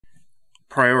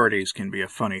Priorities can be a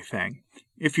funny thing.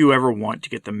 If you ever want to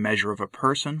get the measure of a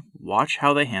person, watch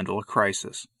how they handle a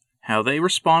crisis. How they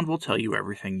respond will tell you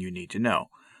everything you need to know.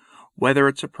 Whether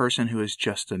it's a person who is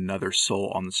just another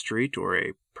soul on the street or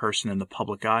a person in the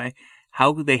public eye,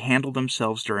 how they handle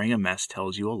themselves during a mess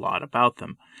tells you a lot about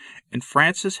them. And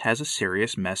Francis has a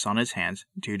serious mess on his hands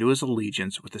due to his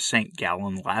allegiance with the St.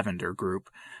 Gallen Lavender group,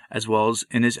 as well as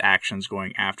in his actions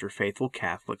going after faithful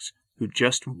Catholics who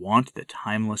just want the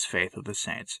timeless faith of the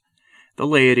saints. The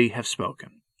laity have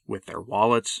spoken, with their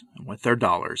wallets and with their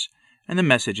dollars, and the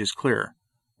message is clear.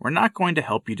 We're not going to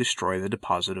help you destroy the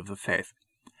deposit of the faith.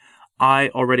 I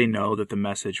already know that the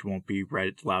message won't be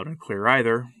read loud and clear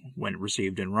either when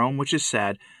received in Rome, which is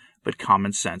sad, but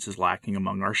common sense is lacking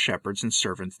among our shepherds and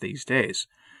servants these days.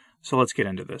 So let's get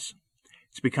into this.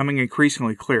 It's becoming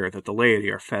increasingly clear that the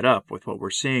laity are fed up with what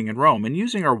we're seeing in Rome and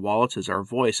using our wallets as our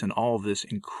voice in all of this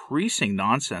increasing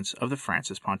nonsense of the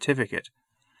Francis pontificate.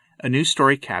 A news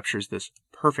story captures this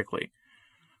perfectly.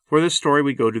 For this story,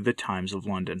 we go to the Times of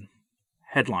London.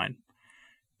 Headline: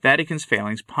 Vatican's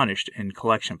failings punished in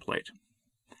collection plate.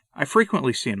 I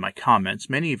frequently see in my comments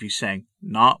many of you saying,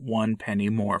 not one penny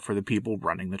more for the people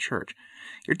running the church.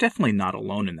 You're definitely not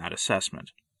alone in that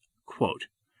assessment. Quote,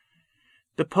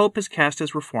 the Pope has cast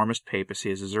his reformist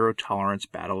papacy as a zero-tolerance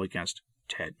battle against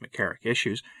Ted McCarrick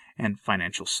issues and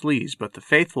financial sleaze, but the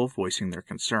faithful, voicing their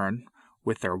concern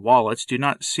with their wallets, do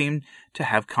not seem to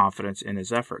have confidence in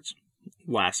his efforts.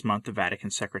 Last month, the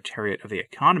Vatican Secretariat of the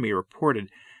Economy reported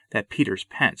that Peter's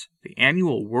Pence, the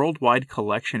annual worldwide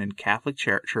collection in Catholic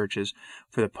churches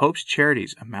for the Pope's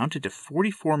charities, amounted to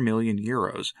 44 million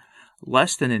euros,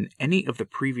 less than in any of the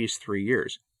previous 3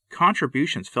 years.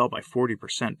 Contributions fell by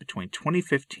 40% between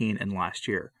 2015 and last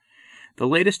year. The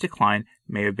latest decline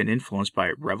may have been influenced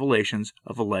by revelations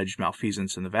of alleged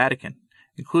malfeasance in the Vatican,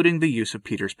 including the use of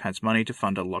Peter's Pence money to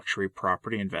fund a luxury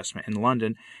property investment in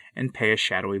London and pay a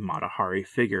shadowy Mata Hari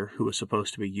figure who was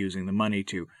supposed to be using the money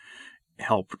to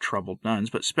help troubled nuns,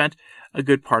 but spent a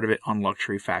good part of it on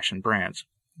luxury fashion brands.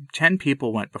 10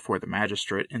 people went before the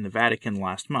magistrate in the Vatican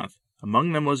last month.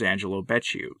 Among them was Angelo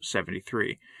Becciu,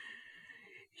 73.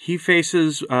 He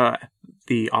faces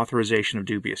the authorization of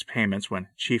dubious payments when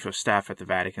Chief of Staff at the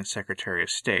Vatican Secretary of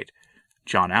State.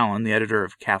 John Allen, the editor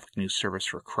of Catholic News Service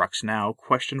for Crux Now,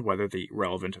 questioned whether the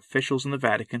relevant officials in the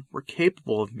Vatican were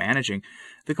capable of managing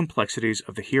the complexities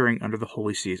of the hearing under the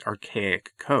Holy See's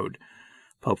archaic code.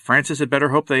 Pope Francis had better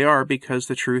hope they are, because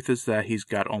the truth is that he's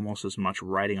got almost as much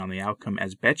writing on the outcome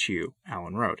as Becciu,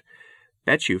 Allen wrote.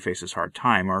 Becciu faces hard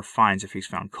time or fines if he's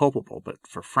found culpable, but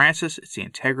for Francis, it's the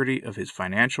integrity of his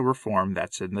financial reform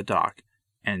that's in the dock.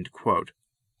 End quote.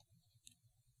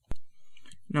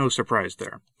 No surprise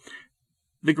there.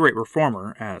 The great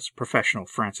reformer, as professional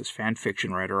Francis fan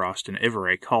fiction writer Austin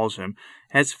Ivere calls him,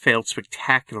 has failed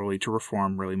spectacularly to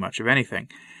reform really much of anything.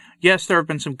 Yes, there have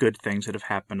been some good things that have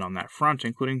happened on that front,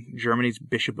 including Germany's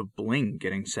Bishop of Bling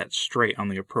getting set straight on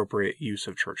the appropriate use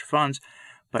of church funds,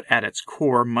 but at its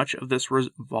core, much of this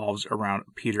revolves around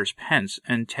Peter's Pence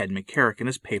and Ted McCarrick and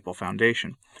his papal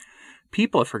foundation.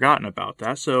 People have forgotten about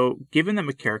that, so given that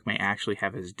McCarrick may actually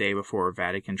have his day before a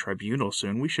Vatican tribunal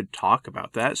soon, we should talk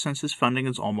about that, since his funding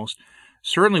is almost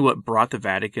certainly what brought the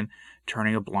Vatican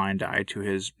turning a blind eye to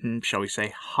his, shall we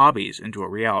say, hobbies into a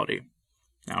reality.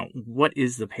 Now, what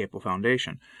is the Papal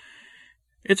Foundation?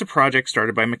 It's a project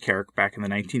started by McCarrick back in the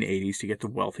 1980s to get the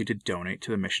wealthy to donate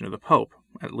to the mission of the Pope.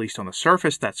 At least on the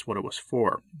surface, that's what it was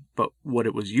for. But what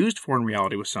it was used for in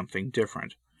reality was something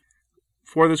different.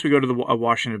 For this, we go to the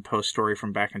Washington Post story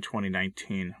from back in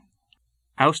 2019.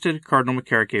 Ousted Cardinal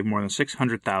McCarrick gave more than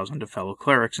 $600,000 to fellow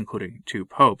clerics, including 2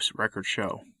 popes, records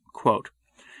show. Quote,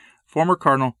 former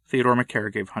Cardinal Theodore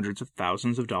McCarrick gave hundreds of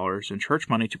thousands of dollars in church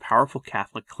money to powerful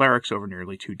Catholic clerics over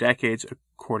nearly 2 decades,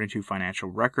 according to financial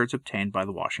records obtained by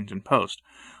the Washington Post,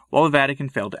 while the Vatican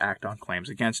failed to act on claims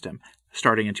against him.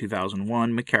 Starting in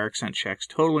 2001, McCarrick sent checks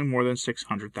totaling more than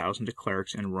 $600,000 to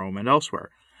clerics in Rome and elsewhere,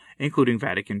 including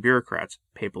Vatican bureaucrats,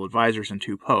 papal advisors, and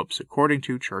 2 popes, according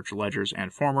to church ledgers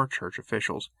and former church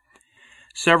officials.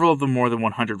 Several of the more than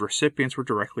 100 recipients were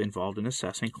directly involved in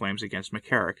assessing claims against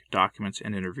McCarrick, documents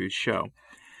and interviews show.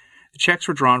 The checks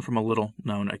were drawn from a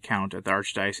little-known account at the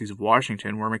Archdiocese of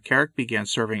Washington, where McCarrick began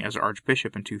serving as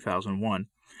Archbishop in 2001.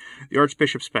 The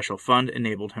Archbishop's special fund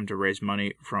enabled him to raise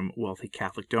money from wealthy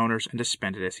Catholic donors and to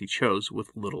spend it as he chose,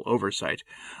 with little oversight,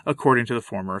 according to the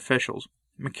former officials.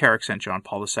 McCarrick sent John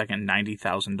Paul II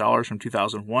 $90,000 from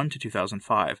 2001 to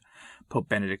 2005. Pope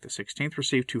Benedict XVI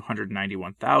received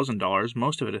 $291,000,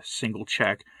 most of it a single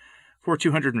check, for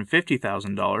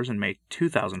 $250,000 in May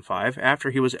 2005, after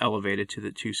he was elevated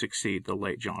to succeed the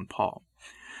late John Paul.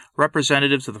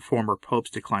 Representatives of the former popes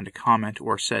declined to comment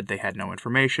or said they had no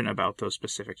information about those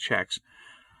specific checks.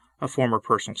 A former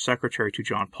personal secretary to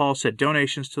John Paul said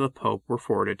donations to the Pope were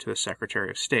forwarded to the Secretary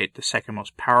of State, the second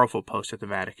most powerful post at the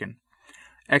Vatican.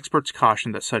 Experts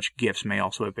cautioned that such gifts may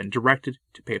also have been directed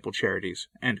to papal charities,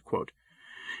 end quote.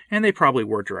 And they probably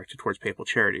were directed towards papal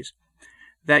charities.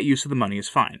 That use of the money is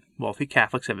fine. Wealthy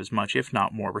Catholics have as much, if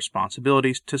not more,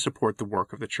 responsibilities to support the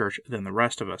work of the Church than the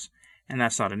rest of us, and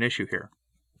that's not an issue here.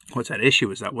 What's at issue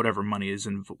is that whatever money is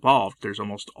involved, there's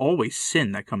almost always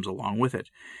sin that comes along with it.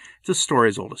 It's a story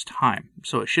as old as time,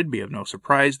 so it should be of no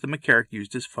surprise that McCarrick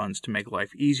used his funds to make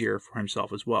life easier for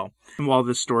himself as well. And while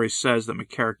this story says that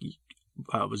McCarrick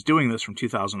was doing this from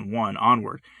 2001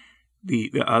 onward,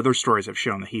 the other stories have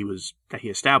shown that he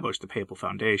established the Papal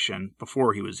Foundation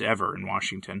before he was ever in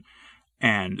Washington,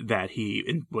 and that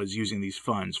he was using these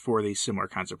funds for these similar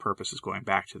kinds of purposes going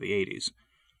back to the 80s.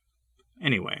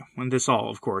 Anyway, and this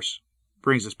all, of course,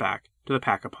 brings us back to the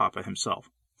Pacapapa himself.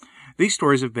 These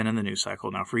stories have been in the news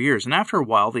cycle now for years, and after a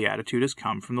while the attitude has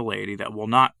come from the laity that will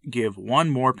not give one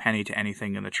more penny to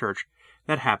anything in the Church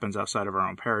that happens outside of our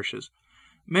own parishes.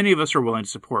 Many of us are willing to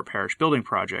support parish building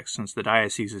projects, since the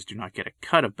dioceses do not get a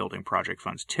cut of building project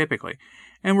funds typically,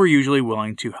 and we're usually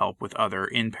willing to help with other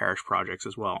in-parish projects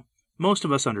as well. Most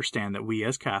of us understand that we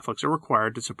as Catholics are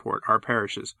required to support our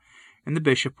parishes, and the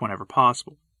bishop whenever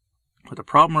possible. But the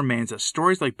problem remains that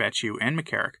stories like Becciu and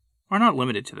McCarrick are not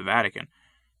limited to the Vatican,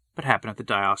 but happen at the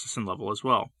diocesan level as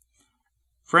well.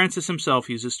 Francis himself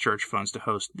uses church funds to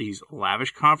host these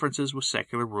lavish conferences with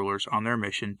secular rulers on their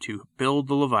mission to build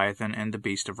the Leviathan and the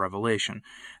Beast of Revelation,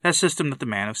 that system that the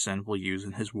man of sin will use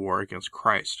in his war against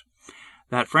Christ.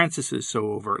 That Francis is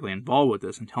so overtly involved with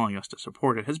this and telling us to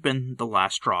support it has been the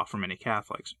last straw for many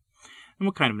Catholics. And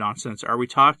what kind of nonsense are we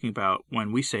talking about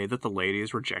when we say that the laity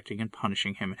is rejecting and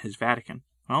punishing him and his Vatican?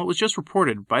 Well, it was just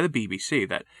reported by the BBC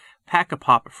that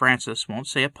Pacapapa Francis won't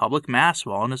say a public mass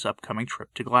while on his upcoming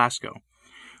trip to Glasgow.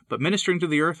 But ministering to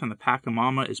the earth and the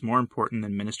Pachamama is more important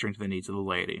than ministering to the needs of the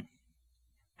laity.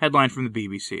 Headline from the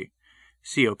BBC,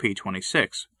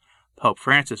 COP26, Pope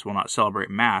Francis will not celebrate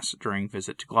Mass during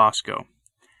visit to Glasgow.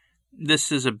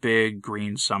 This is a big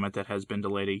green summit that has been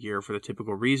delayed a year for the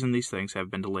typical reason these things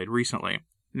have been delayed recently.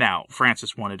 Now,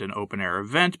 Francis wanted an open-air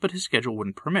event, but his schedule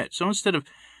wouldn't permit, so instead of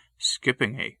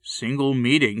skipping a single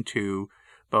meeting to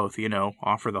both,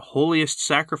 offer the holiest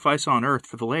sacrifice on earth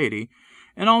for the laity,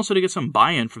 and also to get some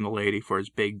buy-in from the laity for his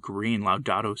big green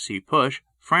Laudato Si push,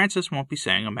 Francis won't be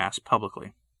saying a Mass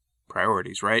publicly.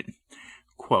 Priorities, right?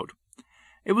 Quote,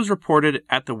 it was reported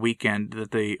over the weekend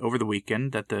that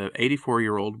the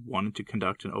 84-year-old wanted to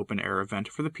conduct an open-air event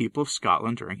for the people of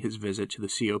Scotland during his visit to the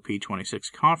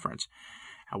COP26 conference.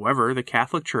 However, the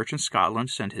Catholic Church in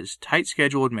Scotland said his tight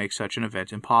schedule would make such an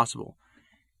event impossible.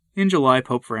 In July,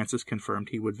 Pope Francis confirmed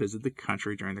he would visit the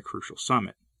country during the crucial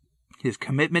summit. His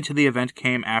commitment to the event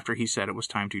came after he said it was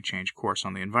time to change course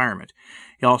on the environment.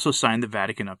 He also signed the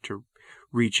Vatican up to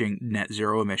reaching net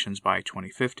zero emissions by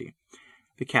 2050.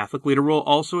 The Catholic leader will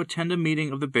also attend a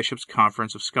meeting of the Bishops'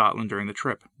 Conference of Scotland during the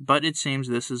trip, but it seems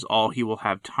this is all he will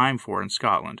have time for in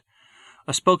Scotland.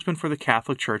 A spokesman for the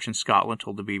Catholic Church in Scotland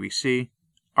told the BBC,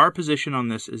 our position on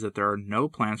this is that there are no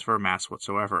plans for a Mass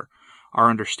whatsoever. Our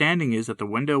understanding is that the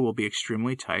window will be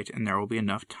extremely tight and there will be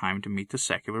enough time to meet the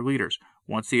secular leaders,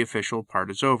 once the official part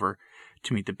is over,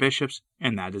 to meet the bishops,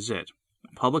 and that is it.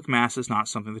 A public Mass is not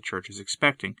something the Church is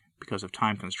expecting because of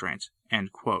time constraints.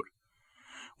 End quote.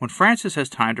 When Francis has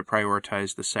time to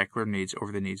prioritize the secular needs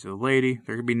over the needs of the laity,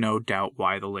 there can be no doubt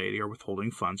why the laity are withholding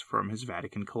funds from his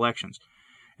Vatican collections.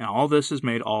 And all this is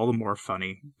made all the more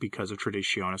funny because of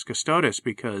Traditionis Custodes,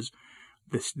 because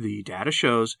the data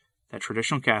shows that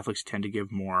traditional Catholics tend to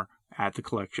give more at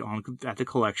the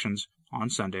collections on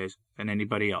Sundays than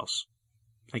anybody else.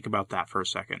 Think about that for a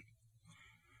second.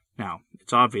 Now,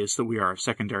 it's obvious that we are of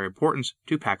secondary importance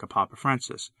to Pacapapa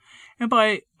Francis. And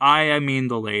by I mean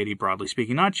the laity, broadly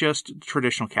speaking, not just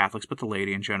traditional Catholics, but the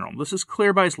laity in general. This is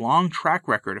clear by his long track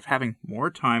record of having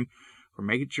more time for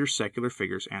major secular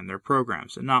figures and their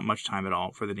programs, and not much time at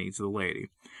all for the needs of the laity.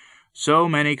 So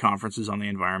many conferences on the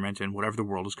environment and whatever the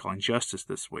world is calling justice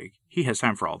this week. He has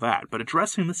time for all that, but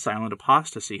addressing the silent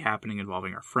apostasy happening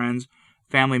involving our friends,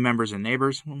 family members, and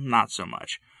neighbors, well, not so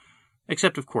much.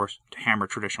 Except, of course, to hammer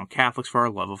traditional Catholics for our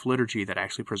love of liturgy that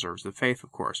actually preserves the faith,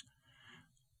 of course.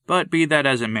 But be that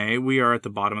as it may, we are at the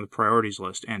bottom of the priorities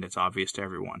list, and it's obvious to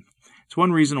everyone. It's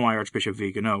one reason why Archbishop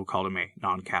Vigano called him a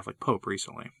non-Catholic pope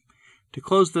recently. To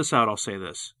close this out, I'll say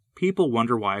this. People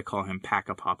wonder why I call him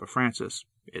Pacapapa Francis.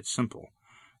 It's simple.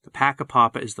 The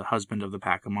Pacapapa is the husband of the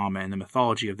Pachamama in the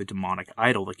mythology of the demonic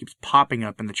idol that keeps popping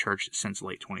up in the church since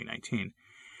late 2019.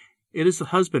 It is the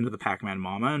husband of the Pac-Man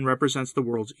Mama and represents the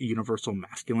world's universal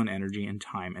masculine energy in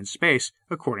time and space,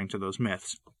 according to those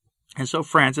myths. And so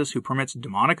Francis, who permits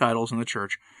demonic idols in the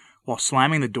church while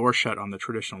slamming the door shut on the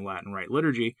traditional Latin Rite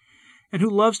liturgy, and who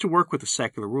loves to work with the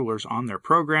secular rulers on their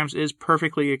programs, is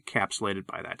perfectly encapsulated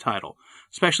by that title,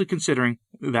 especially considering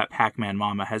that Pac-Man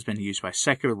Mama has been used by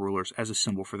secular rulers as a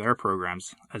symbol for their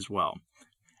programs as well.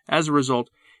 As a result,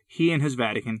 he and his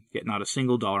Vatican get not a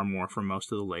single dollar more from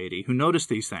most of the laity who notice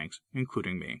these things,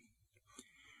 including me.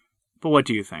 But what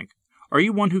do you think? Are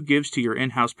you one who gives to your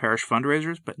in-house parish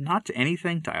fundraisers, but not to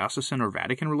anything diocesan or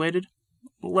Vatican related?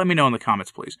 Let me know in the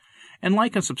comments, please. And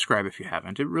like and subscribe if you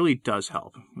haven't. It really does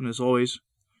help. And as always,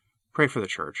 pray for the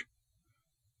Church.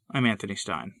 I'm Anthony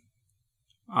Stein.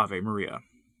 Ave Maria.